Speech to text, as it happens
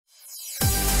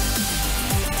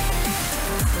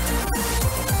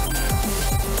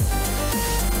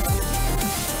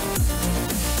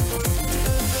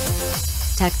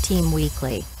Tech Team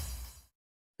Weekly.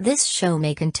 This show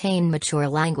may contain mature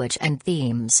language and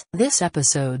themes. This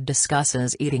episode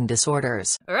discusses eating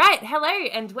disorders. All right, hello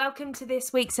and welcome to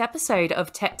this week's episode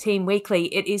of Tech Team Weekly.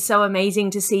 It is so amazing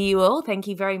to see you all. Thank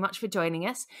you very much for joining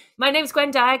us. My name's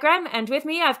Gwen Diagram, and with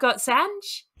me I've got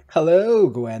Sanj. Hello,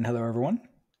 Gwen. Hello, everyone.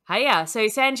 Hiya. So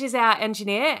Sanj is our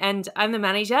engineer and I'm the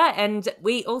manager, and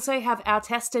we also have our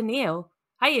tester, Neil.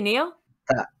 Hiya, Neil.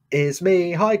 That is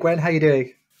me. Hi, Gwen. How you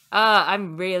doing?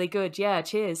 I'm really good. Yeah,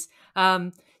 cheers.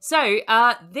 So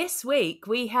this week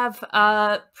we have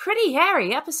a pretty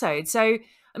hairy episode. So,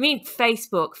 I mean,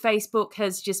 Facebook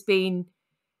has just been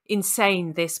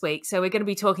insane this week. So we're going to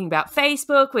be talking about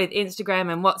Facebook with Instagram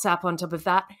and WhatsApp on top of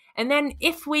that. And then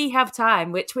if we have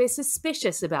time, which we're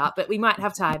suspicious about, but we might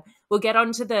have time, we'll get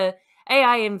onto the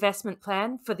AI investment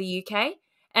plan for the UK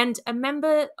and a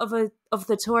member of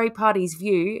the Tory party's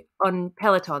view on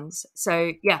Pelotons.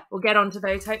 So yeah, we'll get onto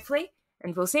those hopefully.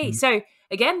 And we'll see. So,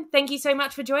 again, thank you so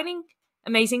much for joining.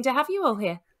 Amazing to have you all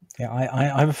here. Yeah,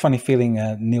 I have a funny feeling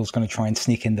Neil's going to try and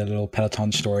sneak in the little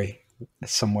Peloton story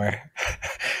somewhere.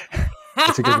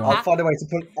 It's a good one. I'll find a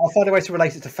way to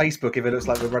relate it to Facebook if it looks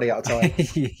like we're running out of time.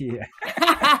 Yeah.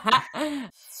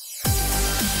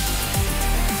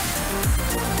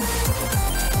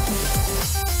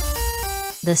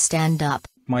 The stand-up.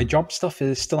 My job stuff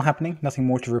is still happening. Nothing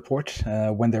more to report.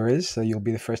 When there is, you'll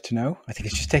be the first to know. I think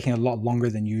it's just taking a lot longer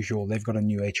than usual. They've got a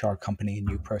new HR company,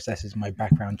 new processes. My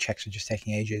background checks are just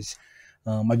taking ages.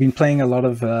 I've been playing a lot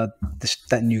of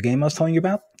that new game I was telling you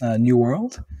about, New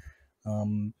World.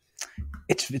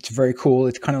 It's very cool.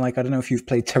 It's kind of like, I don't know if you've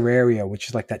played Terraria, which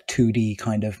is like that 2D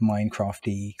kind of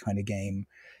Minecraft-y kind of game.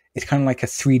 It's kind of like a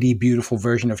 3D beautiful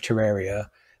version of Terraria,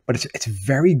 but it's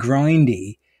very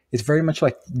grindy. It's very much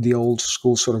like the old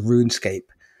school sort of RuneScape.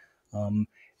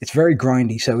 It's very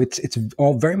grindy, so it's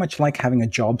all very much like having a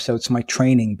job. So it's my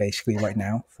training basically right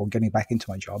now for getting back into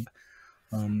my job.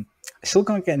 I still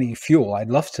can't get any fuel. I'd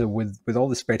love to, with all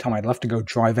the spare time, I'd love to go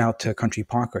drive out to a country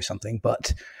park or something,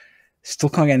 but still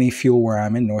can't get any fuel where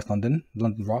I'm in North London.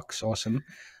 London rocks, awesome.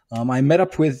 I met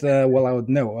up with,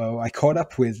 I caught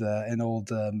up with an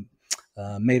old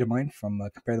mate of mine from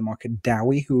Compare the Market,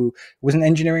 Dowie, who was an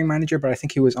engineering manager, but I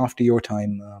think he was after your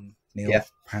time, Neil,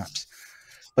 perhaps.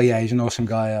 But yeah, he's an awesome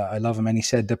guy. I love him. And he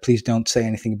said, please don't say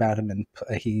anything about him. And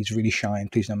he's really shy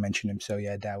and please don't mention him. So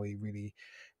yeah, Dowie, really,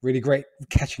 really great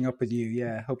catching up with you.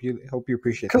 Yeah, hope you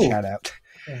appreciate the shout out.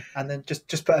 Yeah. And then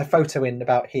just put a photo in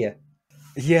about here.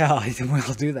 Yeah,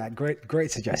 I'll do that.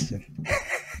 Great suggestion.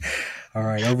 All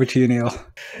right, over to you, Neil.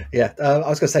 Yeah, I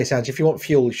was going to say, Sanj, if you want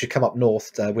fuel, you should come up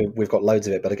north. We've got loads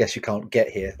of it, but I guess you can't get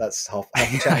here. That's half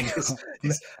the challenge.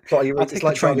 It's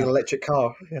like driving an electric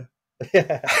car. Yeah.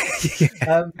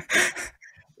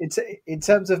 In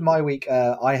terms of my week,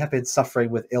 I have been suffering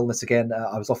with illness again.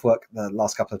 I was off work the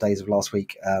last couple of days of last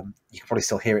week. You can probably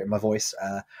still hear it in my voice.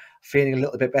 Feeling a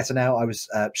little bit better now. I was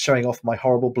showing off my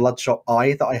horrible bloodshot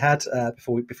eye that I had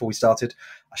before we started.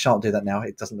 I shan't do that now.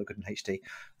 It doesn't look good in HD.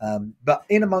 But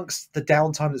in amongst the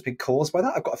downtime that's been caused by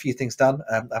that, I've got a few things done.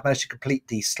 I've managed to complete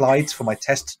the slides for my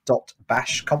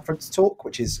test.bash conference talk,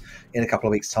 which is in a couple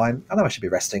of weeks' time. I know I should be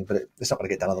resting, but it's not going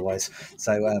to get done otherwise.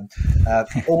 So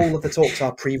all of the talks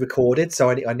are pre-recorded. So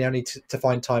I now need to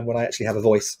find time when I actually have a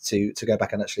voice to go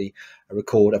back and actually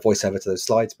record a voiceover to those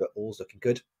slides, but all's looking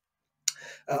good.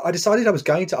 I decided I was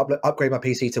going to upgrade my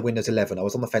PC to Windows 11. I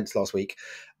was on the fence last week,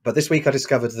 but this week I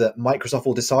discovered that Microsoft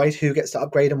will decide who gets to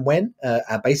upgrade and when.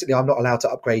 And basically, I'm not allowed to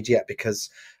upgrade yet because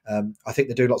I think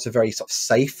they're doing lots of very sort of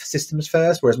safe systems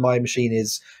first, whereas my machine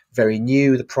is very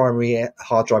new. The primary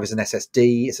hard drive is an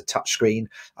SSD. It's a touch screen.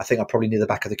 I think I'll probably near the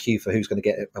back of the queue for who's going to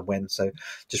get it and when. So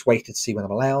just waited to see when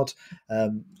I'm allowed.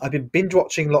 I've been binge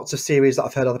watching lots of series that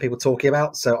I've heard other people talking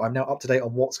about. So I'm now up to date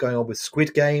on what's going on with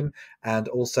Squid Game and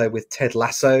also with Ted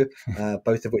Lasso,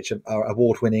 both of which are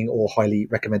award-winning or highly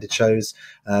recommended shows.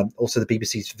 Also the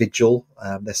BBC's Vigil,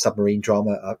 their submarine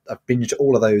drama. I've binged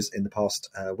all of those in the past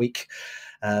week.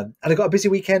 And I've got a busy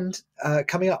weekend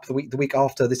coming up the week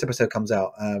after this episode comes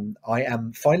out. I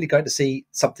am finally going to see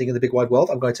something in the big wide world.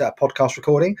 I'm going to a podcast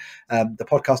recording. The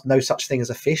podcast No Such Thing as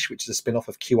a Fish, which is a spin-off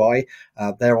of QI.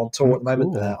 They're on tour at the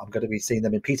moment. I'm going to be seeing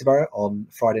them in Peterborough on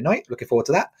Friday night. Looking forward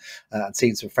to that. And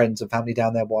seeing some friends and family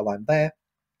down there while I'm there.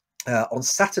 On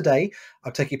Saturday,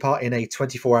 I'm taking part in a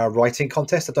 24-hour writing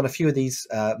contest. I've done a few of these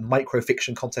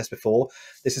micro-fiction contests before.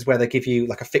 This is where they give you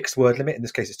like a fixed word limit. In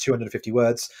this case, it's 250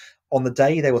 words. On the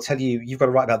day, they will tell you, you've got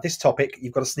to write about this topic.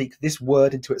 You've got to sneak this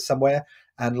word into it somewhere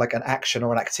and like an action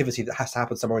or an activity that has to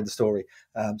happen somewhere in the story.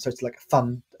 So it's like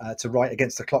fun to write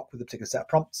against the clock with a particular set of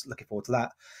prompts. Looking forward to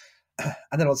that.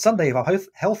 And then on Sunday, if I'm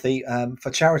healthy,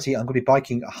 for charity, I'm going to be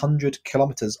biking 100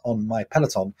 kilometers on my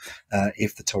Peloton,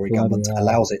 if the Tory government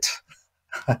allows it.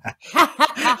 There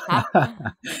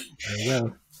we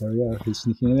go. There we go. He's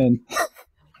sneaking it in.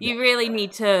 You really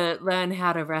need to learn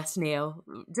how to rest, Neil.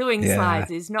 Doing slides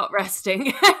is not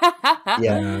resting.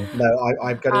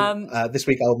 I'm going to, this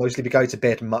week I'll mostly be going to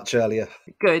bed much earlier.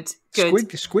 Good.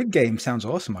 Squid Game sounds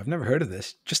awesome. I've never heard of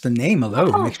this. Just the name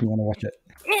alone makes me want to watch it.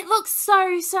 It looks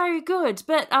so good,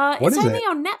 but it's only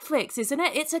on Netflix, isn't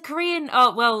it? It's a Korean.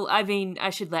 Oh, well, I mean,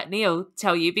 I should let Neil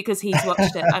tell you because he's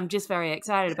watched it. I'm just very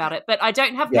excited about it. But I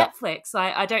don't have Netflix.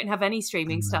 I don't have any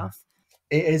streaming stuff.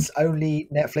 It is only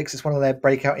Netflix. It's one of their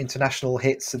breakout international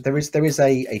hits. There is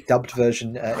a dubbed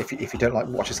version if you don't like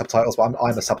watching subtitles, but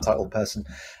I'm a subtitle person.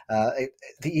 The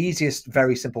easiest,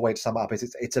 very simple way to sum it up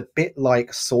is it's a bit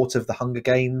like sort of the Hunger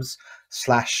Games /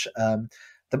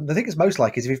 the thing it's most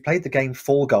like is if you've played the game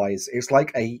Fall Guys, it's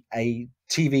like a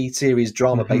TV series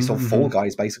drama based on Fall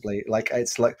Guys, basically. Like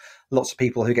it's like lots of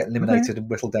people who get eliminated and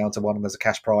whittled down to one, and there's a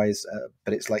cash prize,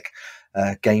 but it's like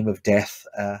a game of death.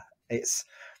 It's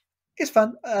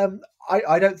fun.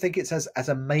 I don't think it's as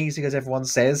amazing as everyone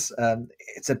says.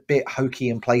 It's a bit hokey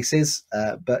in places,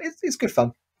 but it's good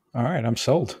fun. All right, I'm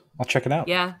sold. I'll check it out.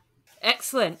 Yeah,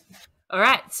 excellent. All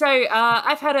right, so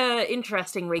I've had an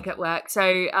interesting week at work.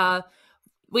 So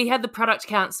we had the product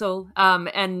council,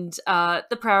 and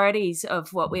the priorities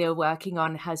of what we are working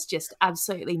on has just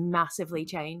absolutely massively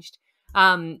changed.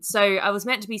 So I was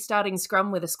meant to be starting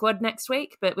Scrum with a squad next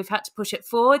week, but we've had to push it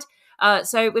forward.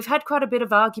 So we've had quite a bit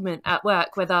of argument at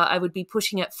work whether I would be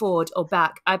pushing it forward or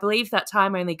back. I believe that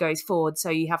time only goes forward,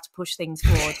 so you have to push things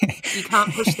forward. You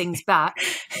can't push things back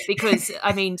because,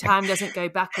 I mean, time doesn't go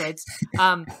backwards.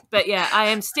 But yeah, I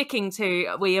am sticking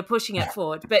to we are pushing it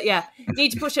forward. But yeah,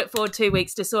 need to push it forward 2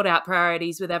 weeks to sort out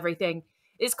priorities with everything.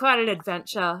 It's quite an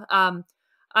adventure.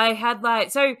 I had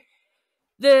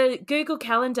the Google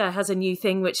Calendar has a new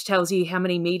thing which tells you how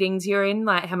many meetings you're in,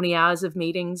 like how many hours of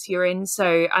meetings you're in.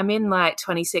 So I'm in like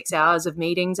 26 hours of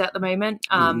meetings at the moment,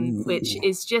 which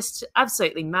is just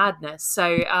absolutely madness. So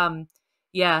I'm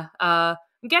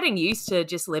getting used to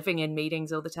just living in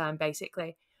meetings all the time,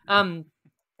 basically.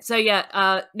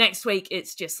 Next week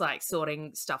it's just like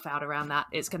sorting stuff out around that.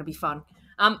 It's going to be fun.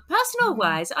 Personal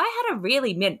wise, I had a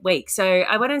really mint week. So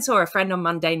I went and saw a friend on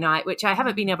Monday night, which I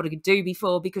haven't been able to do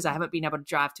before because I haven't been able to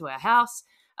drive to her house.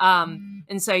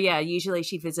 Usually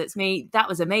she visits me. That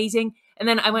was amazing. And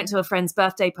then I went to a friend's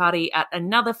birthday party at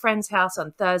another friend's house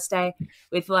on Thursday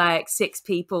with like 6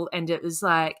 people. And it was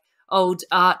like old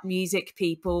art music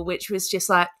people, which was just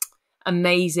like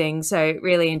amazing. So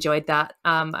really enjoyed that.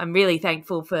 I'm really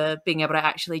thankful for being able to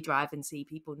actually drive and see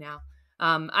people now.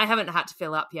 I haven't had to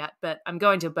fill up yet, but I'm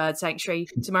going to a bird sanctuary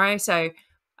tomorrow, so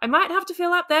I might have to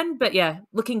fill up then. But yeah,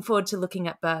 looking forward to looking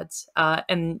at birds.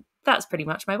 And that's pretty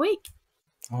much my week.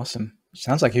 Awesome.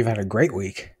 Sounds like you've had a great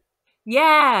week.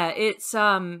 Yeah, it's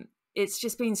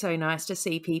just been so nice to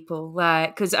see people,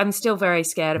 because I'm still very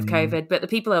scared of COVID, but the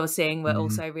people I was seeing were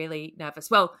also really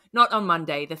nervous. Well, not on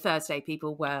Monday. The Thursday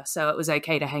people were, so it was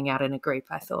okay to hang out in a group,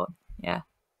 I thought. Yeah.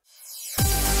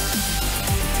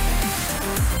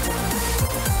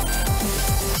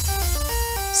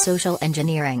 Social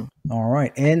engineering. All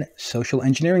right. In social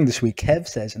engineering this week, Kev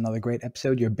says, another great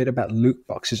episode. Your bit about loot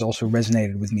boxes also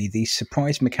resonated with me. These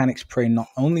surprise mechanics prey not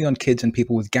only on kids and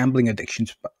people with gambling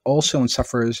addictions, but also on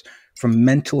sufferers from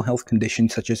mental health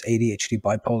conditions such as ADHD,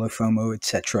 bipolar, FOMO,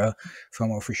 etc.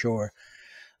 FOMO for sure.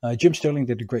 Jim Sterling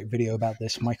did a great video about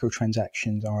this.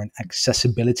 Microtransactions are an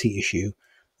accessibility issue.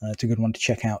 It's a good one to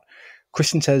check out.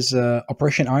 Kristen says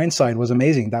Operation Ironside was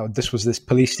amazing. This was this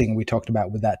police thing we talked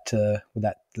about with the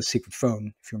secret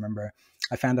phone, if you remember.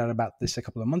 I found out about this a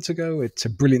couple of months ago. It's a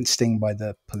brilliant sting by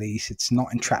the police. It's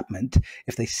not entrapment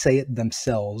if they say it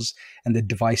themselves and the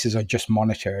devices are just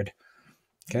monitored.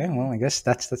 Okay, well, I guess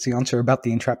that's the answer about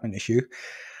the entrapment issue.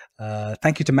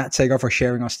 Thank you to Matt Sagar for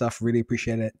sharing our stuff. Really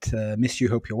appreciate it. Miss you.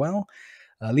 Hope you're well.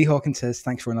 Lee Hawkins says,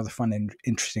 thanks for another fun and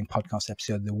interesting podcast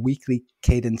episode. The weekly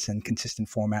cadence and consistent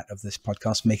format of this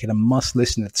podcast make it a must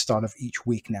listen at the start of each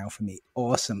week now for me.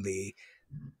 Awesome, Lee.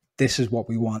 This is what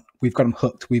we want. We've got him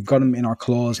hooked. We've got him in our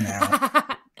claws now.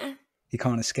 He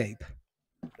can't escape.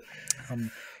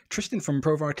 Tristan from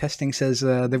Provar Testing says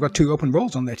they've got 2 open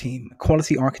roles on their team.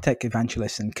 Quality architect,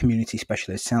 evangelist, and community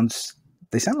specialist.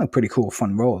 They sound like pretty cool,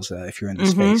 fun roles if you're in the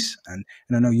space. And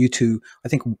I know you two, I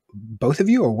think both of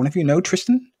you or one of you know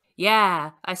Tristan?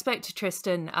 Yeah, I spoke to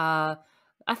Tristan, I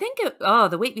think,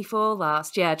 the week before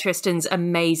last. Yeah, Tristan's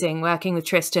amazing. Working with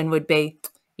Tristan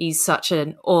he's such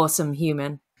an awesome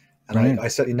human. And I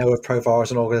certainly know of Provar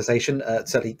as an organization.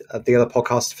 Certainly the other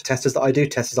podcast for testers that I do,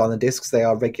 Testers on the Discs, they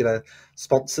are regular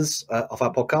sponsors of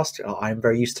our podcast. I'm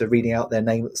very used to reading out their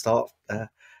name at the start.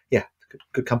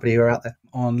 Good company who are out there.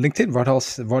 On LinkedIn,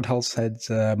 Rodhull said,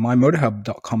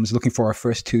 mymotorhub.com is looking for our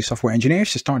first 2 software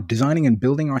engineers to start designing and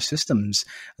building our systems.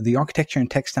 The architecture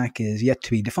and tech stack is yet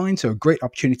to be defined, so a great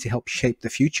opportunity to help shape the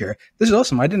future. This is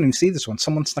awesome. I didn't even see this one.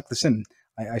 Someone snuck this in.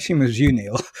 I assume it was you,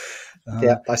 Neil.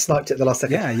 Yeah, I sniped it the last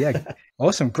second. Yeah.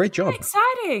 Awesome. Great job.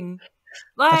 Exciting.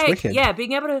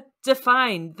 Being able to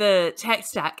define the tech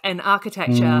stack and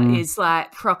architecture is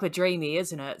like proper dreamy,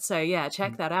 isn't it? So yeah,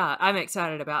 check that out. I'm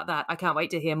excited about that. I can't wait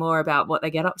to hear more about what they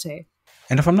get up to.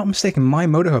 And if I'm not mistaken, My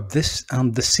Motorhub, this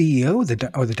the CEO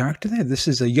or the director there, this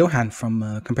is Johan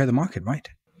from Compare the Market, right?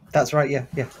 That's right. Yeah.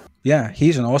 Yeah,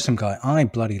 he's an awesome guy. I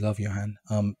bloody love Johan.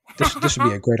 This would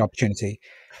be a great opportunity.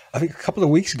 I think a couple of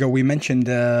weeks ago we mentioned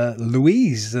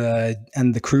Louise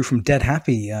and the crew from Dead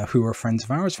Happy, who are friends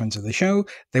of ours, friends of the show.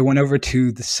 They went over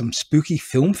to some spooky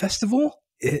film festival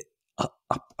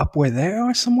up where they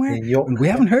are somewhere. And we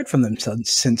haven't heard from them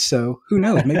since. So who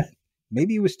knows?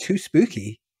 Maybe it was too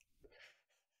spooky.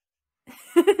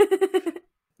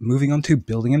 Moving on to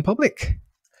building in public.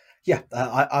 Yeah,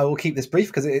 I will keep this brief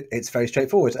because it's very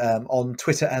straightforward. On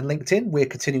Twitter and LinkedIn, we're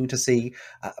continuing to see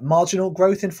marginal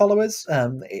growth in followers.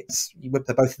 They're both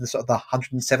in the sort of the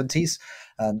 170s.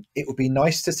 It would be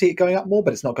nice to see it going up more,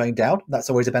 but it's not going down.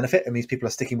 That's always a benefit. It means people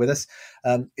are sticking with us.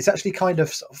 It's actually kind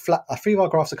of flat. A few of our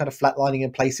graphs are kind of flatlining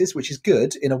in places, which is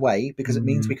good in a way because it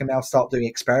means we can now start doing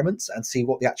experiments and see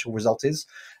what the actual result is.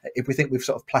 If we think we've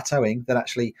sort of plateauing, then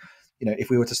actually, if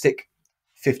we were to stick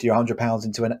 £50 or £100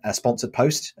 into a sponsored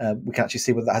post, we can actually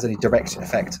see whether that has any direct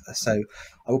effect. So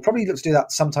I will probably look to do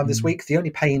that sometime this week. The only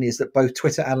pain is that both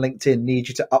Twitter and LinkedIn need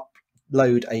you to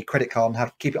upload a credit card and have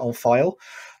to keep it on file,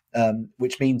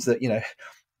 which means that,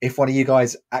 if one of you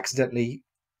guys accidentally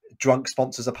drunk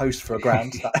sponsors a post for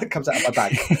 £1,000, that comes out of my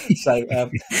bank. So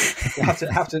we'll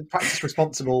have to practice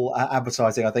responsible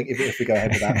advertising, I think, if we go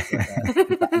ahead with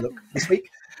that look this week.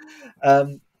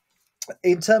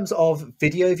 In terms of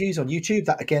video views on YouTube,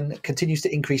 that again continues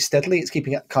to increase steadily. It's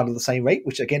keeping at kind of the same rate,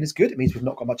 which again is good. It means we've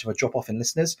not got much of a drop off in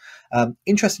listeners.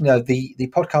 Interestingly, though,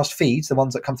 the podcast feeds, the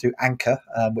ones that come through Anchor,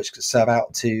 which serve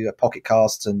out to Pocket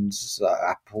Casts and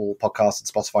Apple Podcasts and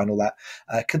Spotify and all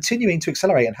that, continuing to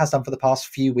accelerate and has done for the past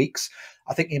few weeks.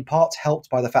 I think in part helped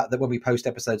by the fact that when we post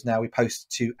episodes now, we post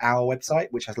to our website,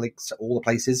 which has links to all the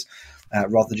places,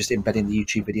 rather than just embedding the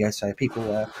YouTube video. So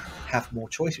people have more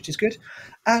choice, which is good.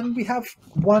 And we have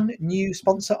one new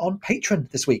sponsor on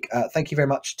Patreon this week. Thank you very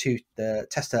much to the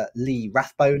tester Lee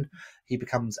Rathbone. He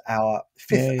becomes our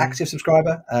 5th active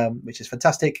subscriber, which is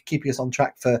fantastic, keeping us on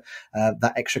track for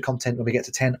that extra content when we get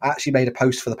to 10. I actually made a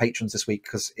post for the patrons this week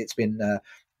because it's been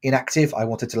inactive. I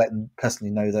wanted to let them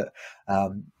personally know that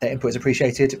their input is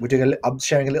appreciated. I'm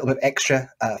sharing a little bit of extra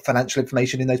financial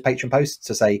information in those Patreon posts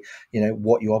to say,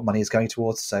 what your money is going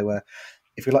towards. So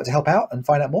if you'd like to help out and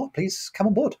find out more, please come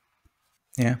on board.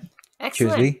 Yeah.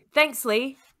 Excellent. Cheers, Lee. Thanks,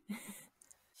 Lee.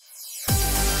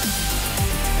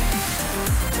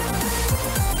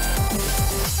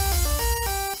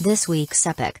 This week's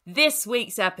epic. This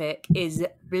week's epic is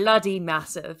bloody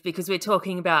massive because we're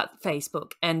talking about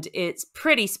Facebook and it's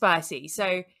pretty spicy.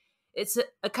 So it's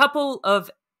a couple of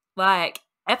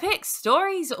epic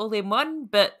stories all in one,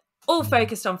 but all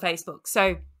focused on Facebook.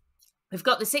 So we've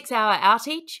got the 6-hour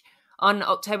outage on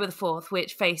October the 4th,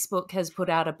 which Facebook has put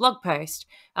out a blog post,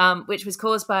 which was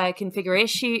caused by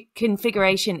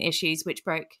configuration issues which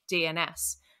broke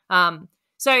DNS.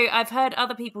 So I've heard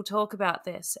other people talk about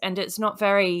this, and it's not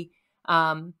very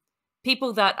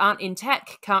people that aren't in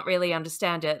tech can't really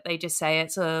understand it. They just say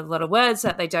it's a lot of words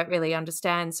that they don't really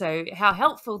understand. So how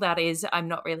helpful that is, I'm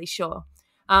not really sure.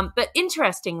 But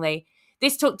interestingly,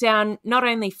 this took down not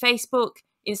only Facebook,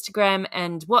 Instagram,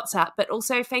 and WhatsApp, but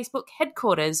also Facebook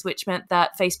headquarters, which meant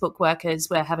that Facebook workers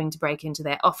were having to break into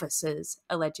their offices,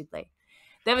 allegedly.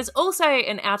 There was also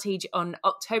an outage on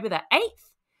October the 8th,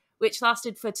 which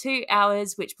lasted for 2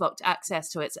 hours, which blocked access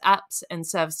to its apps and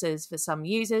services for some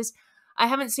users. I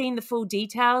haven't seen the full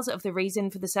details of the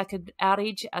reason for the second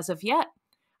outage as of yet.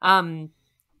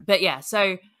 But yeah,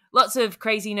 so lots of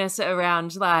craziness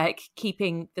around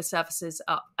keeping the services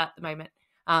up at the moment.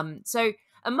 So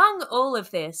among all of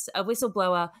this, a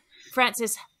whistleblower,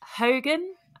 Francis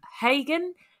Hagen,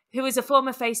 who is a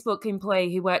former Facebook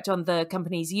employee who worked on the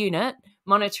company's unit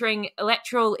monitoring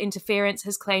electoral interference,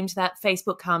 has claimed that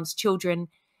Facebook harms children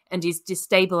and is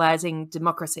destabilizing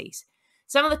democracies.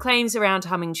 Some of the claims around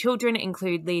harming children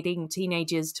include leading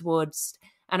teenagers towards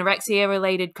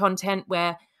anorexia-related content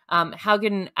where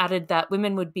Haugen added that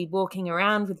women would be walking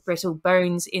around with brittle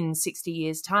bones in 60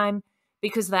 years' time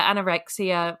because of the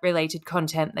anorexia-related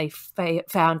content they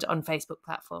found on Facebook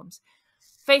platforms.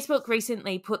 Facebook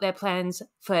recently put their plans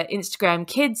for Instagram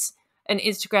Kids, an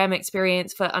Instagram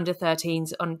experience for under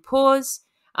 13s, on pause.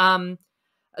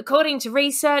 According to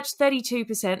research,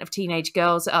 32% of teenage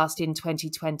girls asked in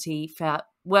 2020 felt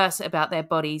worse about their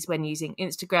bodies when using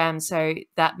Instagram, so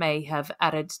that may have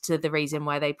added to the reason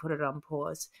why they put it on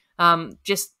pause.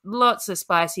 Just lots of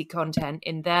spicy content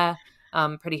in there,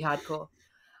 pretty hardcore.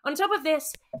 On top of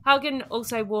this, Haugen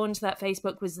also warned that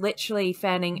Facebook was literally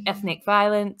fanning ethnic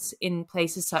violence in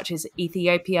places such as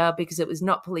Ethiopia because it was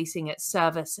not policing its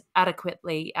service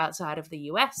adequately outside of the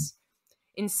US.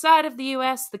 Inside of the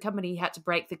US, the company had to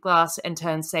break the glass and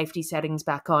turn safety settings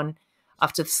back on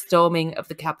after the storming of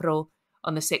the Capitol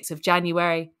on the 6th of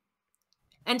January.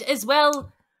 And as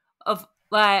well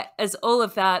as all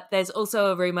of that, there's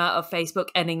also a rumor of Facebook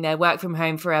ending their work from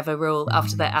home forever rule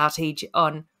after the outage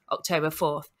on October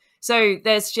 4th. So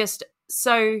there's just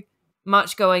so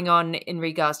much going on in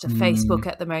regards to Facebook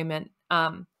at the moment.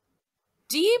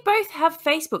 Do you both have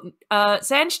Facebook?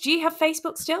 Sanj, do you have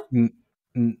Facebook still?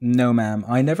 No, ma'am.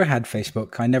 I never had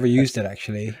Facebook. I never used it,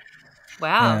 actually.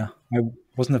 Wow. Yeah, I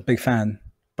wasn't a big fan.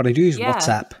 But I do use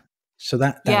WhatsApp. So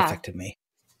that affected me.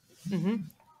 Mm-hmm.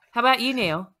 How about you,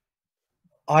 Neil?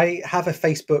 I have a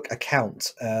Facebook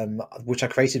account, which I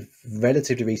created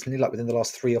relatively recently, like within the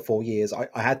last 3 or 4 years.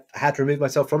 I had to remove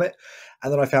myself from it.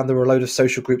 And then I found there were a load of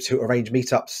social groups who arrange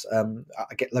meetups,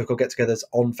 get local get-togethers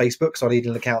on Facebook. So I needed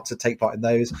an account to take part in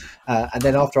those. And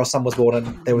then after our son was born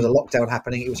and there was a lockdown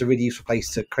happening, it was a really useful place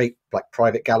to create like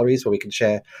private galleries where we can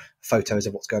share photos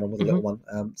of what's going on with the little one.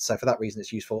 So for that reason,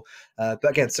 it's useful. But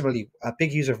again, similarly, a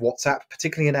big user of WhatsApp,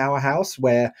 particularly in our house,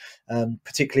 where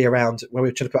particularly around when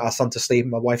we're trying to put our son to sleep,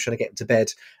 my wife's trying to get him to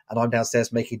bed, and I'm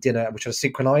downstairs making dinner, and we're trying to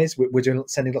synchronize. We're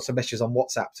sending lots of messages on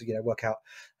WhatsApp to work out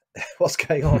what's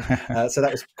going on. So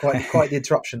that was quite the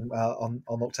interruption on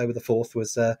October the 4th.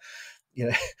 Was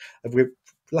we're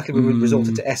luckily we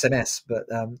resorted to SMS, but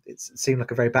it seemed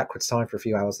like a very backwards time for a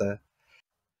few hours there.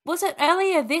 Was it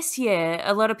earlier this year?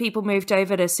 A lot of people moved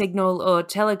over to Signal or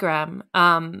Telegram.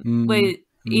 Were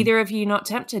either of you not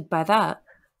tempted by that?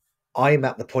 I'm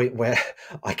at the point where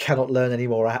I cannot learn any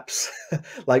more apps.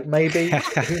 Like maybe,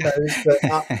 who knows? But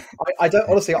I don't,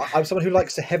 honestly, I'm someone who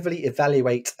likes to heavily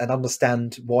evaluate and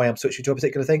understand why I'm switching to a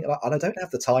particular thing. And I don't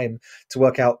have the time to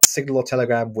work out Signal or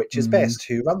Telegram, which is best,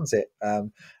 who runs it,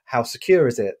 how secure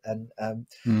is it? And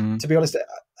to be honest,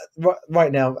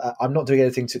 right now, I'm not doing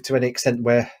anything to any extent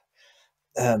where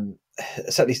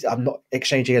certainly I'm not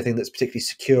exchanging anything that's particularly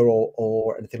secure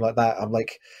or anything like that. I'm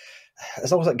like,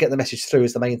 as long as I get the message through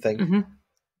is the main thing,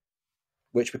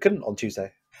 which we couldn't on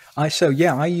Tuesday. I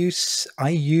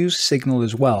use Signal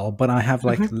as well, but I have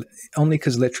only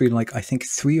because literally I think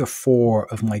 3 or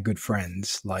 4 of my good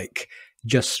friends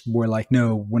just were like,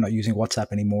 no, we're not using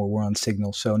WhatsApp anymore. We're on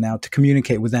Signal. So now to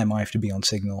communicate with them, I have to be on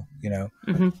Signal,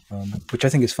 which I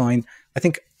think is fine. I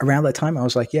think around that time I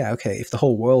was like, yeah, okay, if the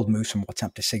whole world moves from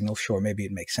WhatsApp to Signal, sure, maybe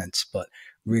it makes sense. But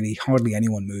really hardly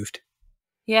anyone moved.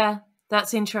 Yeah.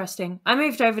 That's interesting. I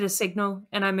moved over to Signal,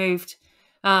 and I moved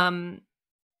some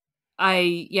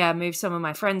of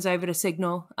my friends over to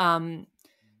Signal.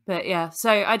 But yeah,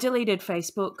 so I deleted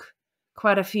Facebook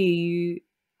quite a few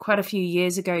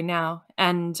years ago now,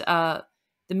 and the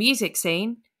music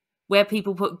scene where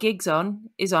people put gigs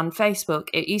on is on Facebook.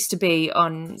 It used to be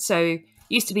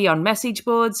on message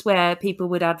boards where people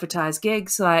would advertise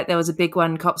gigs. Like there was a big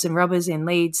one, Cops and Robbers in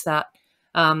Leeds, that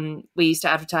we used to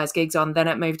advertise gigs on. Then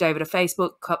it moved over to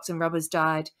Facebook. Cops and Robbers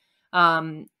died.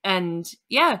 And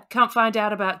can't find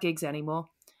out about gigs anymore,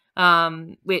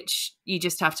 which you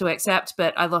just have to accept.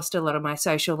 But I lost a lot of my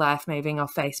social life moving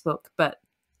off Facebook. But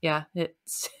yeah,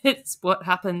 it's what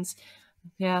happens.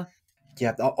 Yeah.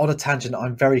 Yeah, on a tangent,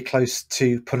 I'm very close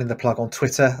to pulling the plug on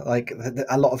Twitter. Like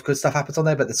a lot of good stuff happens on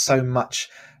there, but there's so much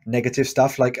negative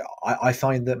stuff. Like I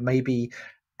find that maybe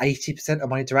 80% of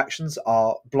my interactions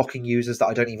are blocking users that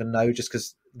I don't even know just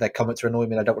because their comments are annoying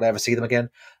me and I don't want to ever see them again.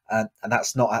 And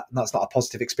that's not a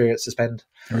positive experience to spend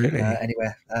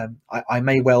anywhere. I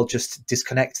may well just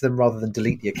disconnect them rather than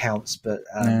delete the accounts. But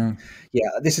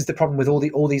this is the problem with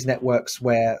all these networks,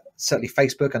 where certainly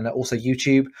Facebook and also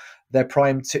YouTube, they're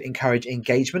primed to encourage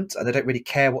engagement, and they don't really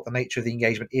care what the nature of the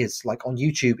engagement is. Like on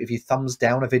YouTube, if you thumbs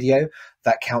down a video,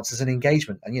 that counts as an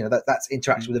engagement, and that's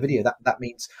interaction with the video. That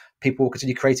means people will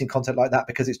continue creating content like that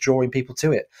because it's drawing people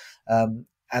to it.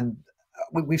 And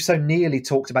we've so nearly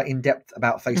talked about in depth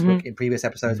about Facebook in previous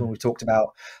episodes when we've talked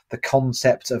about the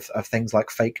concept of things like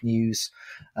fake news.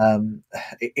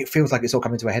 It feels like it's all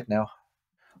coming to a head now.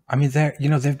 I mean,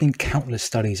 there've been countless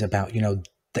studies about,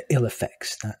 the ill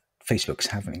effects that Facebook's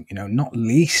having, not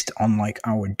least on like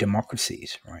our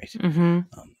democracies, right? Mm-hmm.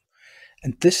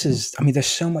 And this is, I mean, there's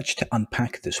so much to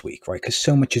unpack this week, right? Because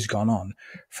so much has gone on.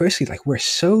 Firstly, like we're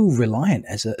so reliant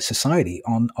as a society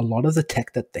on a lot of the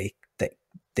tech that they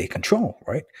control,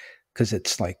 right? Because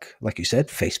it's like you said,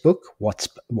 Facebook,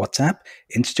 WhatsApp,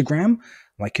 Instagram,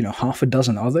 like, half a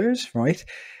dozen others, right?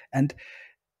 And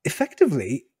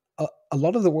effectively, a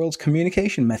lot of the world's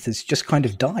communication methods just kind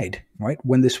of died, right?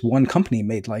 When this one company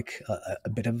made like a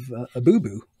bit of a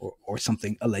boo-boo or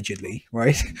something, allegedly,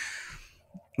 right?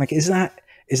 Like, is this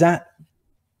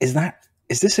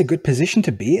a good position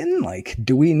to be in? Like,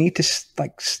 do we need to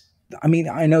I mean,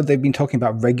 I know they've been talking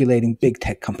about regulating big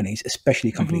tech companies,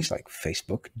 especially companies like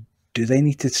Facebook. Do they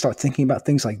need to start thinking about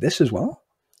things like this as well?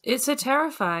 It's a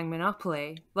terrifying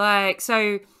monopoly. Like,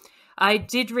 so I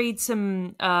did read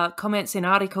some comments in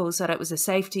articles that it was a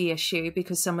safety issue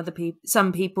because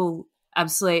some people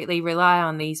absolutely rely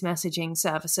on these messaging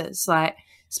services. Like,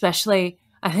 especially,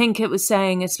 I think it was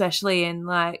saying, especially in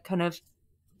like kind of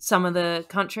some of the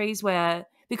countries where,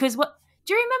 because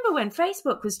do you remember when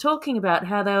Facebook was talking about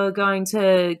how they were going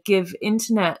to give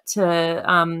internet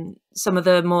to some of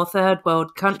the more third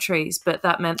world countries, but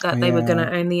that meant that they were going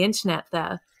to own the internet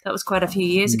there? That was quite a few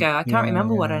years ago. I can't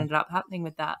remember what ended up happening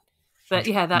with that. But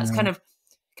yeah, that's kind of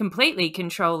completely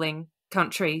controlling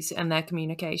countries and their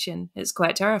communication. It's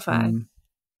quite terrifying.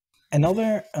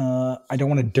 Another, I don't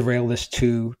want to derail this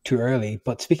too early,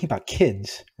 but speaking about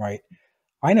kids, right?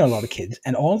 I know a lot of kids,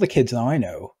 and all the kids that I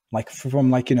know, like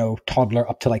from like, toddler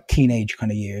up to like teenage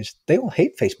kind of years, they all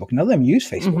hate Facebook. None of them use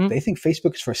Facebook. Mm-hmm. They think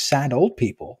Facebook is for sad old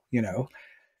people,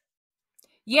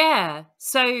 Yeah.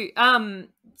 So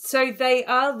they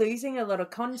are losing a lot of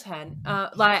content,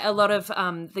 like a lot of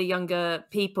the younger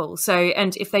people. So,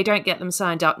 and if they don't get them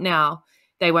signed up now,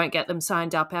 they won't get them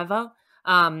signed up ever.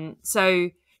 So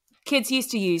kids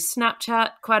used to use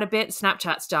Snapchat quite a bit.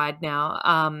 Snapchat's died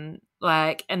now.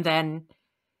 And then,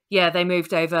 yeah, they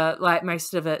moved over, like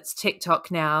most of it's TikTok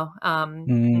now,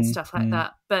 and stuff like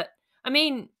that. But I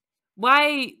mean,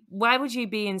 why would you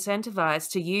be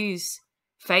incentivized to use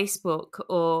Facebook,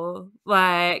 or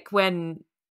like when,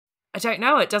 I don't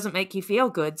know, it doesn't make you feel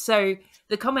good? So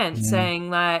the comment saying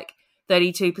like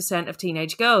 32% of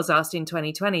teenage girls asked in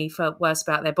 2020 felt worse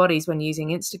about their bodies when using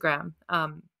Instagram.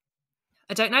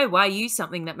 I don't know, why use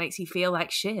something that makes you feel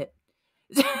like shit?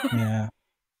 Yeah.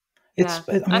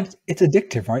 It's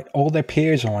addictive, right? All their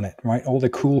peers are on it, right? All the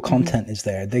cool content is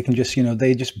there. They can just,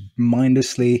 they just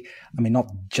mindlessly, I mean, not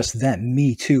just them,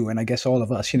 me too, and I guess all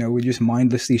of us, we just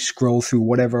mindlessly scroll through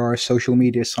whatever our social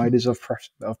media site is of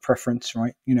preference,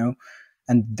 right?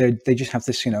 And they just have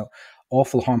this,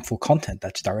 awful, harmful content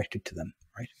that's directed to them,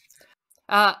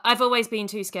 right? I've always been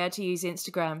too scared to use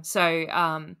Instagram, so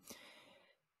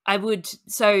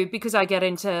because I get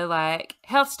into like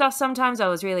health stuff sometimes, I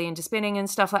was really into spinning and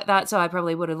stuff like that. So I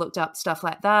probably would have looked up stuff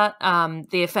like that.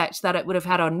 The effect that it would have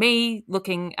had on me,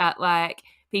 looking at like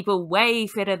people way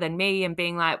fitter than me and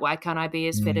being like, why can't I be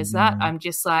as fit as that? I'm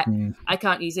just like, I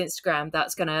can't use Instagram.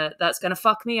 That's gonna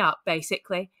fuck me up,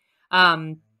 basically.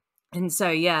 And so,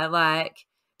 yeah, like,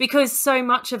 because so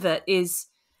much of it is,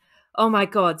 oh my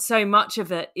God, so much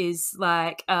of it is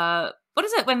like, what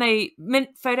is it when they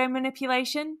photo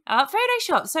manipulation?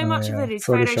 Photoshop. So much of it is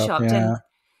photoshopped. And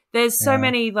there's so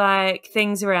many like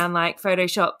things around like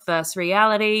Photoshop versus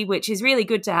reality, which is really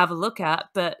good to have a look at,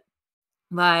 but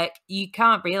like you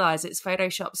can't realize it's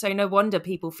Photoshop. So no wonder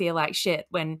people feel like shit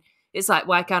when it's like,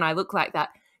 why can't I look like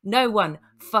that? No one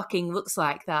fucking looks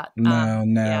like that.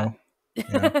 No.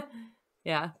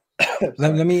 Yeah.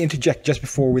 Let me interject just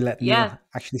before we let Neil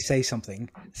actually say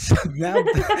something. So now,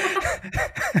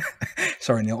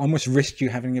 sorry, Neil, almost risked you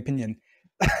having an opinion.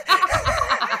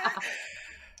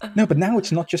 No, but now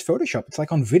it's not just Photoshop. It's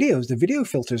like on videos. The video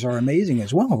filters are amazing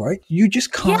as well, right? You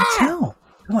just can't tell.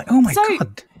 I'm like, oh my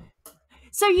God.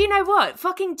 So you know what?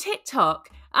 Fucking TikTok.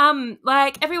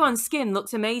 Like everyone's skin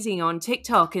looks amazing on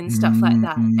TikTok and stuff like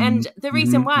that. And the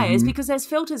reason why is because there's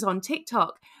filters on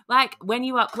TikTok, like when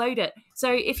you upload it.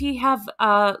 So if you have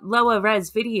lower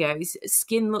res videos,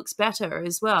 skin looks better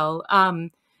as well.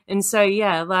 And so,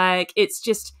 yeah, like it's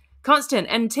just constant.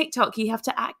 And TikTok, you have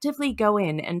to actively go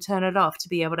in and turn it off to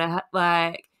be able to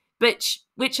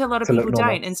which a lot of people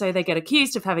don't. And so they get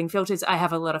accused of having filters. I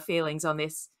have a lot of feelings on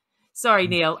this. Sorry,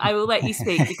 Neil, I will let you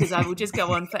speak because I will just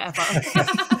go on forever.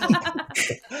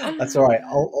 That's all right.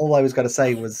 All I was going to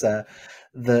say was that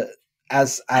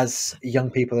as young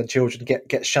people and children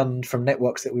get shunned from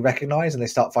networks that we recognise and they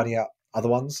start finding out other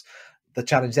ones, the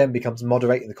challenge then becomes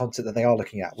moderating the content that they are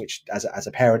looking at, which as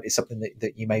a parent is something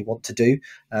that you may want to do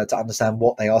to understand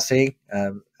what they are seeing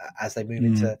as they move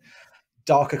into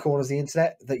darker corners of the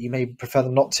internet that you may prefer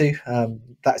them not to.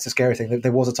 That's the scary thing.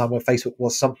 There was a time where Facebook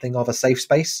was something of a safe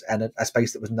space and a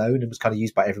space that was known and was kind of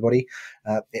used by everybody.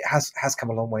 It has come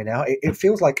a long way now. It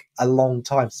feels like a long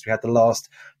time since we had the last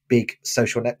big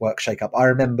social network shake up. I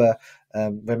remember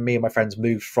when me and my friends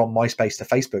moved from MySpace to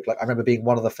Facebook. Like, I remember being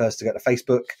one of the first to get to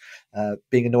Facebook,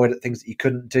 being annoyed at things that you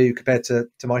couldn't do compared to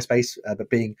MySpace, but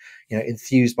being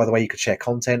enthused by the way you could share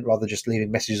content rather than just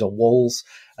leaving messages on walls.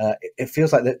 It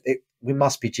feels like that we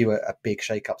must be due a big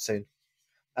shake up soon,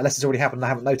 unless it's already happened and I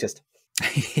haven't noticed.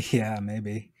 Yeah,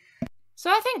 maybe.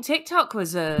 So I think TikTok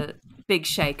was a big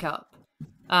shake up.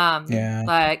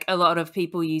 Like a lot of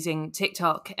people using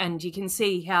TikTok, and you can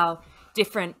see how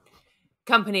different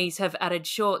companies have added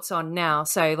shorts on now.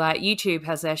 So like YouTube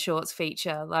has their shorts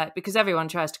feature, like, because everyone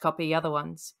tries to copy other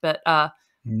ones. But So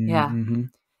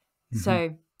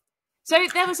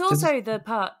there was also the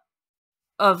part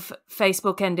of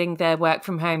Facebook ending their work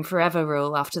from home forever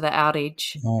rule after the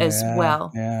outage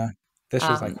well. Yeah. This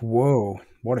was like, whoa,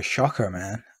 what a shocker,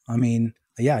 man. I mean,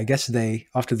 yeah, I guess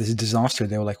after this disaster,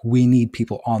 they were like, we need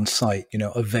people on site,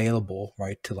 available,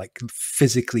 right, to like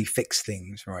physically fix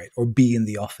things, right, or be in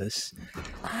the office.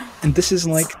 And this is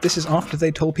after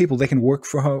they told people they can work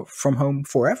from home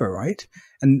forever, right?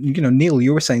 And, Neil,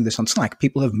 you were saying this on Slack.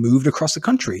 People have moved across the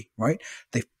country, right?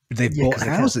 They've bought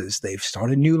houses, they've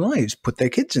started new lives, put their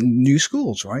kids in new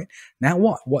schools, right? Now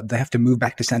what? What, they have to move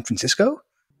back to San Francisco?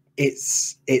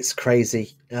 It's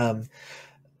crazy.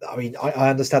 I mean, I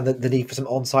understand the need for some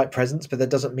on-site presence, but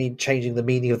that doesn't mean changing the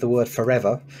meaning of the word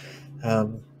forever.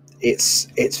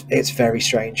 It's very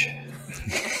strange.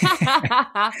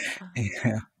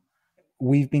 Yeah.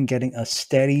 We've been getting a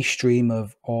steady stream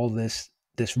of all this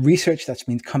research that's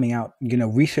been coming out,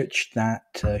 research that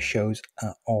shows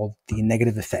all the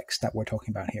negative effects that we're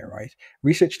talking about here, right?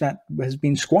 Research that has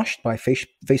been squashed by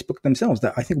Facebook themselves.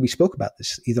 That I think we spoke about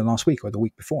this either last week or the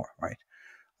week before, right?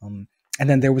 And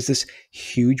then there was this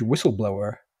huge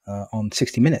whistleblower on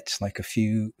 60 Minutes, like a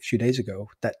few days ago,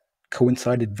 that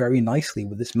coincided very nicely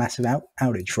with this massive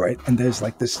outage, right? And there's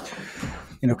like this,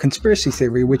 conspiracy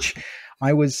theory, which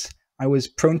I was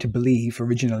prone to believe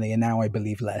originally, and now I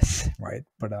believe less, right?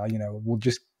 But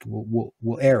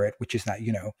we'll air it, which is that,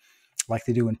 like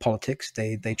they do in politics,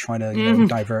 they try to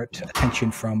divert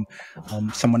attention from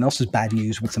someone else's bad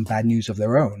news with some bad news of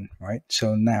their own, right?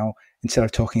 So now, instead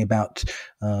of talking about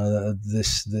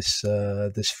this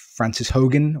Frances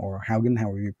Hogan, or Haugen,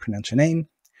 however you pronounce her name,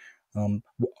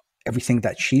 everything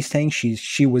that she's saying,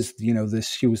 she was the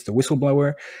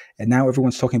whistleblower, and now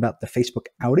everyone's talking about the Facebook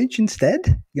outage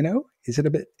instead. Is it a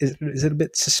bit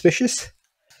suspicious?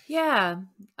 Yeah,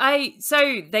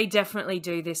 so they definitely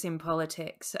do this in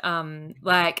politics, and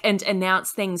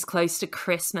announce things close to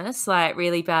Christmas, like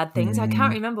really bad things. I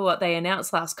can't remember what they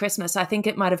announced last Christmas. I think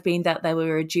it might have been that they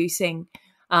were reducing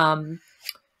funding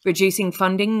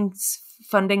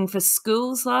for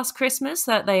schools last Christmas,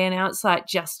 that they announced like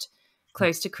just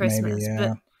close to Christmas. Maybe,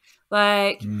 yeah.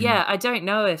 But I don't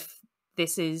know if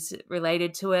this is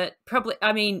related to it. Probably.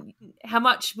 I mean, how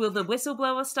much will the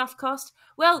whistleblower stuff cost?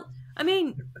 Well, I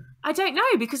mean, I don't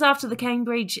know, because after the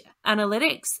Cambridge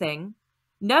Analytics thing,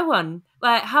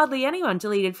 hardly anyone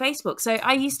deleted Facebook. So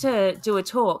I used to do a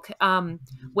talk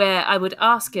where I would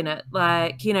ask in it,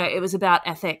 it was about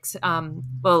ethics,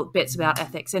 bits about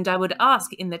ethics. And I would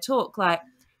ask in the talk,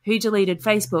 who deleted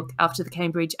Facebook after the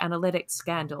Cambridge Analytics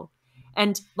scandal?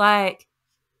 And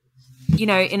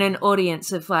in an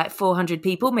audience of 400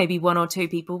 people, maybe one or two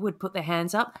people would put their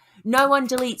hands up. No one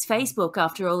deletes Facebook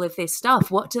after all of this stuff.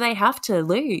 What do they have to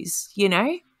lose,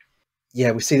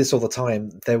 Yeah, we see this all the time.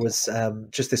 There was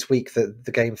just this week that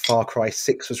the game Far Cry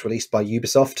 6 was released by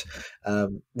Ubisoft,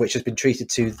 which has been treated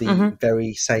to the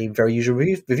very usual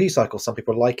review cycle. Some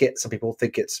people like it. Some people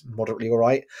think it's moderately all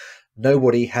right.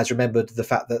 Nobody has remembered the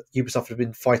fact that Ubisoft have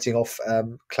been fighting off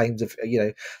claims of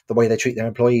the way they treat their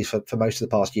employees for most of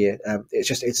the past year. It's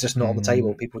just not on the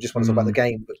table. People just want to talk about the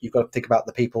game, but you've got to think about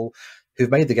the people who've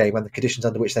made the game and the conditions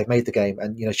under which they've made the game,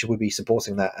 and should we be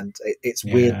supporting that? And it's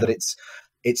weird that it's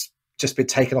just been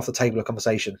taken off the table of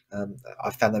conversation.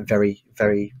 I found that very,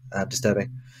 very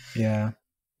disturbing. Yeah.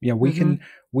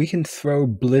 We can throw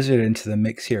Blizzard into the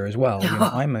mix here as well.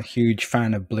 I'm a huge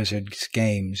fan of Blizzard's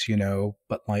games,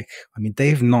 but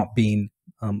they've not been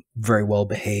very well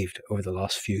behaved over the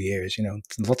last few years.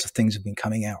 Lots of things have been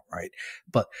coming out, right?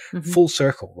 But Mm-hmm. full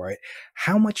circle, right?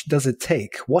 How much does it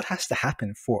take? What has to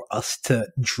happen for us to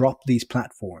drop these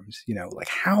platforms? Like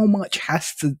how much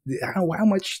has to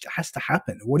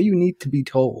happen? What do you need to be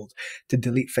told to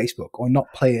delete Facebook or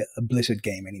not play a Blizzard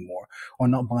game anymore or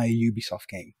not buy a Ubisoft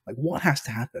game? Like what has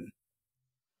to happen?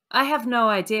 I have no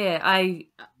idea. I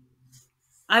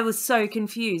was so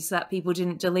confused that people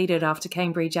didn't delete it after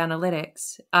Cambridge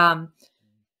Analytics.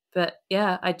 But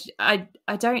yeah, I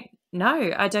don't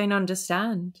know. I don't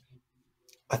understand.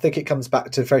 I think it comes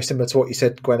back to very similar to what you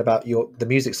said, Gwen, about the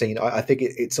music scene. I think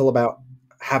it's all about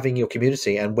having your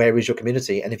community and where is your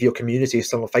community. And if your community is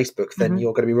still on Facebook, then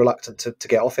you're going to be reluctant to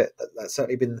get off it. That's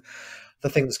certainly been the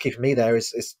thing that's keeping me there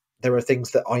is there are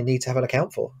things that I need to have an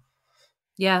account for.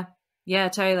 Yeah,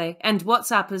 totally. And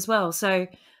WhatsApp as well. So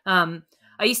I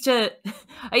used to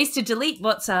delete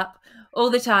WhatsApp all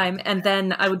the time, and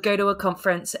then I would go to a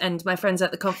conference and my friends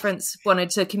at the conference wanted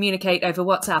to communicate over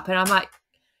WhatsApp, and I'm like,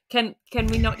 can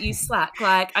we not use Slack?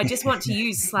 Like, I just want to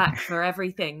use Slack for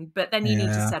everything, but then you need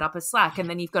to set up a Slack, and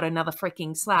then you've got another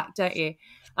freaking Slack, don't you?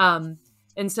 And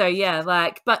so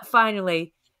but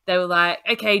finally they were like,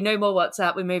 okay, no more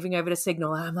WhatsApp, we're moving over to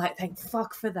Signal. And I'm like, thank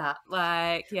fuck for that.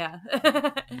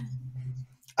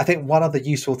 I think one other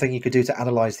useful thing you could do to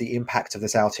analyze the impact of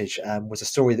this outage was a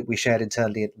story that we shared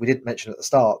internally. We didn't mention at the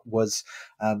start was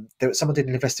someone did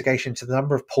an investigation to the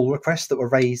number of pull requests that were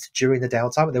raised during the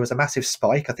downtime. And there was a massive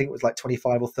spike. I think it was like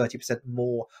 25 or 30%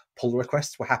 more pull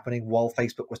requests were happening while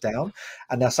Facebook was down.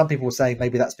 And now some people were saying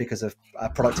maybe that's because of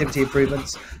productivity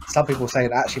improvements. Some people were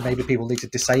saying actually maybe people need to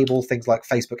disable things like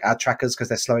Facebook ad trackers because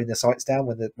they're slowing their sites down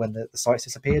when the sites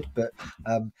disappeared. But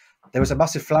there was a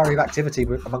massive flurry of activity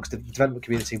amongst the development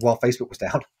community while Facebook was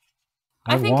down.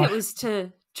 I think it was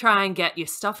to try and get your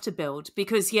stuff to build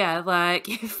because,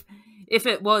 if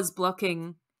it was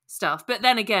blocking stuff, but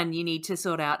then again, you need to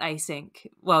sort out async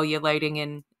while you're loading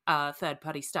in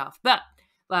third-party stuff. But,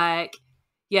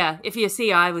 if your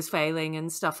CI was failing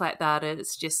and stuff like that,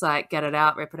 it's just like, get it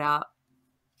out, rip it out.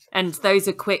 And those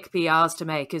are quick PRs to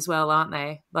make as well, aren't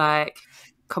they? Like,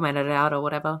 comment it out or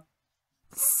whatever.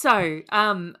 So,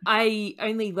 I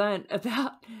only learned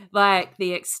about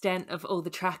the extent of all the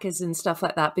trackers and stuff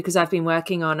like that because I've been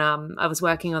working on, I was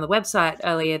working on the website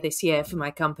earlier this year for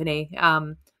my company,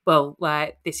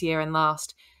 this year and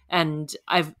last, and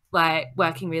I've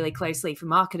working really closely for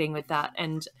marketing with that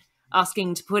and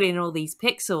asking to put in all these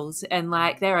pixels, and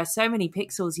there are so many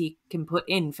pixels you can put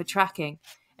in for tracking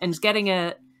and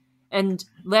and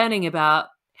learning about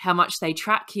how much they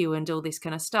track you and all this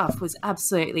kind of stuff was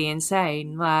absolutely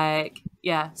insane.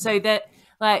 So that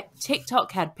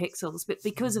TikTok had pixels, but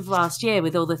because of last year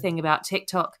with all the thing about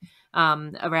TikTok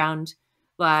around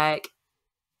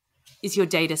is your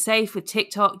data safe with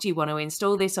TikTok? Do you want to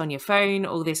install this on your phone?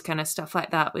 All this kind of stuff like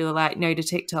that. We were like, no to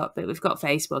TikTok, but we've got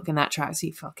Facebook and that tracks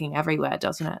you fucking everywhere,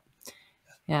 doesn't it?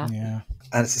 Yeah.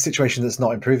 And it's a situation that's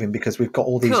not improving because we've got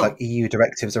all these EU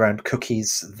directives around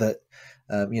cookies that,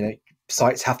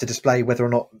 sites have to display whether or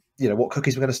not, what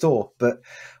cookies we're going to store. But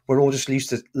we're all just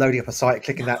used to loading up a site,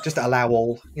 clicking that just to allow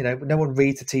all, no one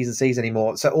reads the T's and C's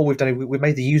anymore. So all we've done is we've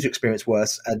made the user experience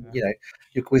worse. And,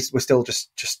 we're still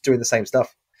just doing the same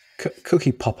stuff.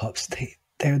 Cookie pop-ups,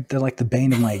 they're like the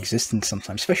bane of my existence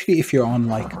sometimes, especially if you're on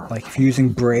if you're using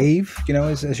Brave,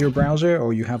 as your browser,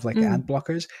 or you have ad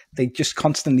blockers, they just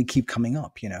constantly keep coming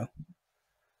up,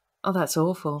 Oh, that's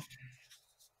awful.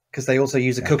 Because they also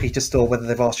use a cookie to store whether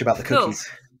they've asked you about the cookies.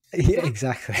 Yeah,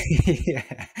 exactly. Yeah.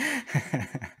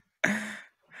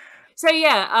 So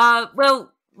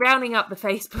rounding up the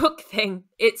Facebook thing,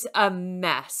 it's a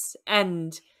mess,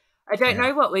 and I don't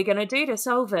know what we're going to do to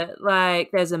solve it.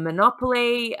 There's a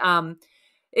monopoly.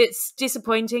 It's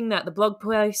disappointing that the blog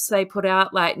posts they put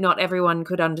out, not everyone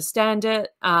could understand it.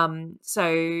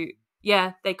 They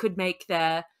could make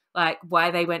their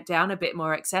why they went down a bit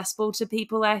more accessible to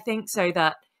people, I think, so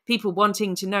that people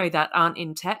wanting to know that aren't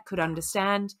in tech could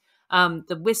understand.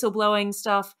 The whistleblowing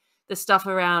stuff, the stuff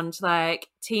around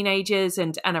teenagers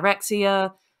and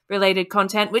anorexia related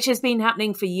content, which has been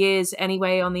happening for years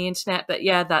anyway on the internet. But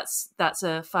that's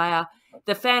a fire.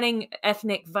 The fanning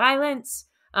ethnic violence,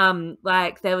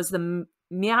 there was the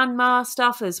Myanmar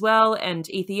stuff as well, and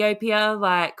Ethiopia.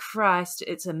 Christ,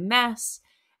 it's a mess.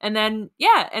 And then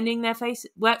ending their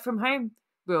work from home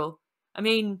rule. I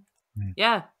mean,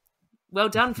 well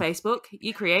done, Facebook.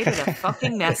 You created a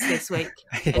fucking mess this week.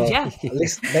 And at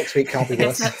least next week can't be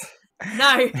worse.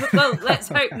 No, well, let's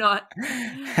hope not.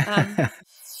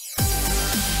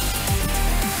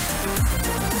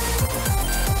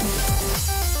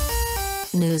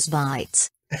 News Bytes.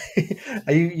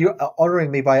 Are you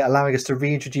honouring me by allowing us to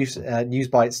reintroduce News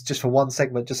Bytes just for one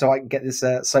segment, just so I can get this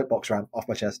soapbox rant off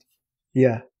my chest?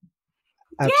 Yeah,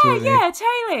 absolutely. Yeah,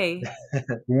 totally.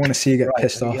 We want to see you get Right,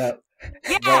 pissed off. Yeah.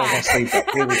 Roll my sleeves up.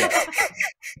 Here we go.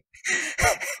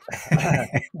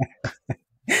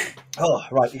 Oh,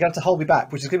 right. You're going to have to hold me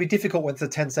back, which is going to be difficult when it's a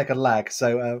 10-second lag.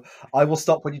 So I will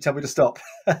stop when you tell me to stop.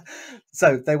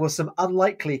 So there was some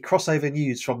unlikely crossover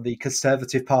news from the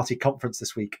Conservative Party conference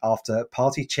this week after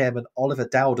party chairman Oliver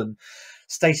Dowden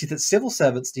stated that civil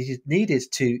servants needed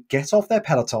to get off their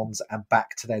pelotons and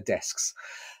back to their desks.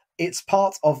 It's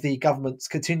part of the government's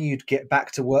continued get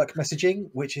back to work messaging,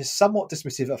 which is somewhat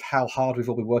dismissive of how hard we've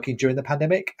all been working during the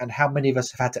pandemic and how many of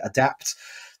us have had to adapt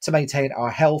to maintain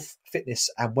our health, fitness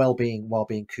and well-being while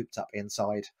being cooped up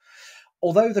inside.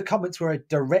 Although the comments were a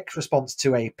direct response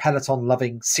to a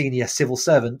Peloton-loving senior civil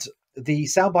servant, the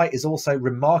soundbite is also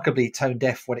remarkably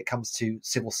tone-deaf when it comes to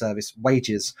civil service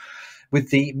wages.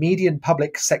 With the median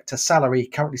public sector salary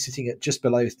currently sitting at just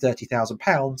below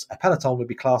 £30,000, a Peloton would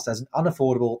be classed as an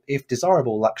unaffordable, if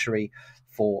desirable, luxury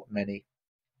for many.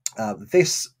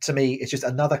 This, to me, is just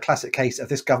another classic case of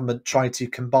this government trying to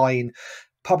combine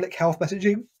public health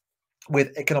messaging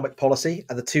with economic policy,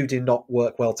 and the two do not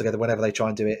work well together whenever they try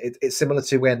and do it. It's similar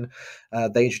to when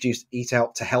they introduced Eat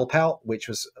Out to Help Out, which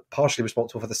was partially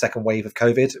responsible for the second wave of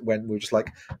COVID, when we were just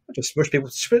like, just smush people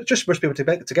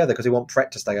together because we want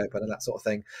Pret to stay open and that sort of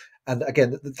thing. And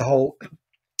again, the whole...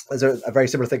 There's a very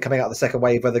similar thing coming out of the second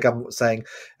wave where the government was saying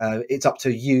it's up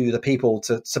to you, the people,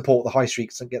 to support the high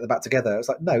streets and get them back together. It's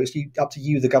like, no, it's up to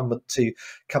you, the government, to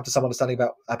come to some understanding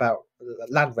about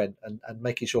land rent and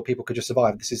making sure people could just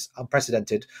survive. This is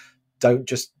unprecedented. Don't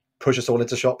just push us all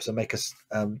into shops and make us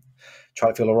try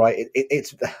to feel all right.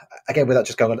 It's, again, without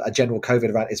just going on a general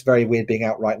COVID rant, it's very weird being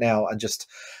out right now and just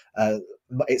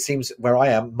it seems where I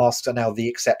am, masks are now the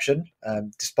exception,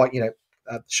 despite,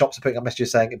 shops are putting up messages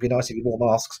saying it'd be nice if you wore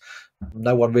masks.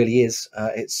 No one really is.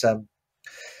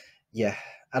 Yeah.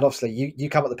 And obviously, you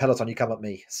come at the Peloton, you come at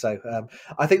me. So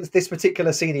I think this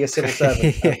particular senior civil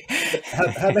servant,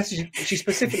 her message, she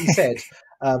specifically said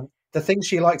the thing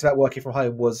she liked about working from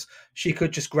home was she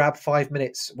could just grab 5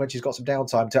 minutes when she's got some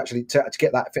downtime to actually to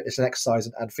get that fitness and exercise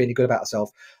and feeling good about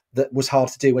herself. That was hard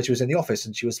to do when she was in the office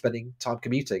and she was spending time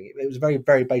commuting. It was very,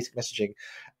 very basic messaging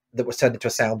that was turned into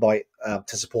a soundbite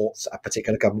to support a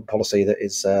particular government policy that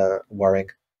is worrying.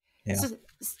 Yeah.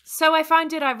 So I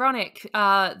find it ironic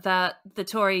that the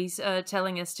Tories are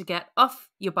telling us to get off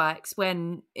your bikes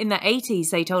when in the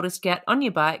 80s they told us to get on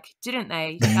your bike, didn't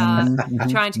they?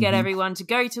 Trying to get everyone to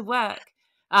go to work.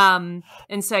 And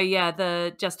so, yeah,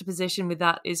 the juxtaposition with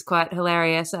that is quite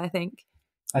hilarious, I think.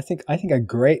 I think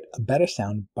a better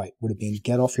sound bite would have been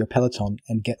get off your Peloton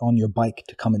and get on your bike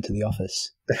to come into the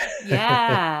office.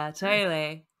 Yeah,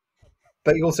 totally.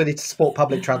 But you also need to support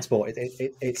public transport.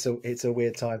 It's a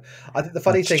weird time. I think the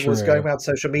funny thing was going around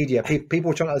social media, people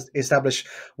were trying to establish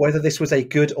whether this was a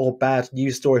good or bad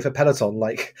news story for Peloton.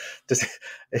 Like, is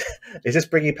this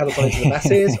bringing Peloton into the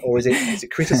masses, or is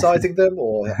it criticizing them,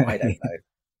 or I don't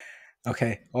know.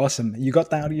 Okay, awesome. You got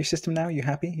that out of your system now? You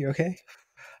happy? You okay?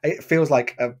 It feels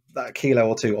like a kilo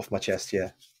or two off my chest,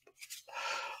 yeah.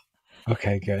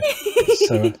 Okay, good.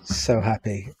 So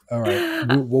happy. All right.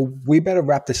 Well, we better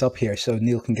wrap this up here so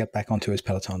Neil can get back onto his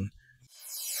Peloton.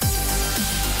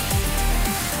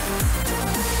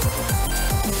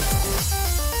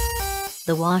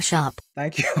 The Wash Up.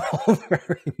 Thank you all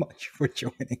very much for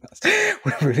joining us.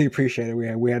 We really appreciate it.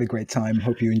 We had a great time.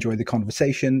 Hope you enjoyed the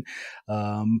conversation.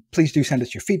 Please do send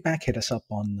us your feedback. Hit us up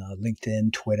on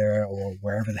LinkedIn, Twitter, or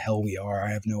wherever the hell we are.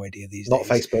 I have no idea these days.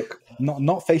 Not Facebook.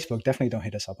 Not Facebook. Definitely don't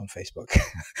hit us up on Facebook.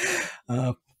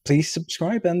 Please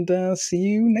subscribe and see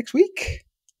you next week.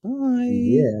 Bye.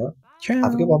 Yeah. Ciao.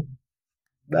 Have a good one.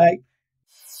 Bye.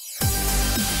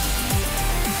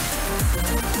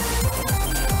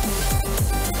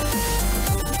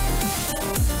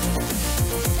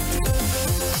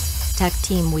 Tech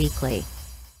Team Weekly.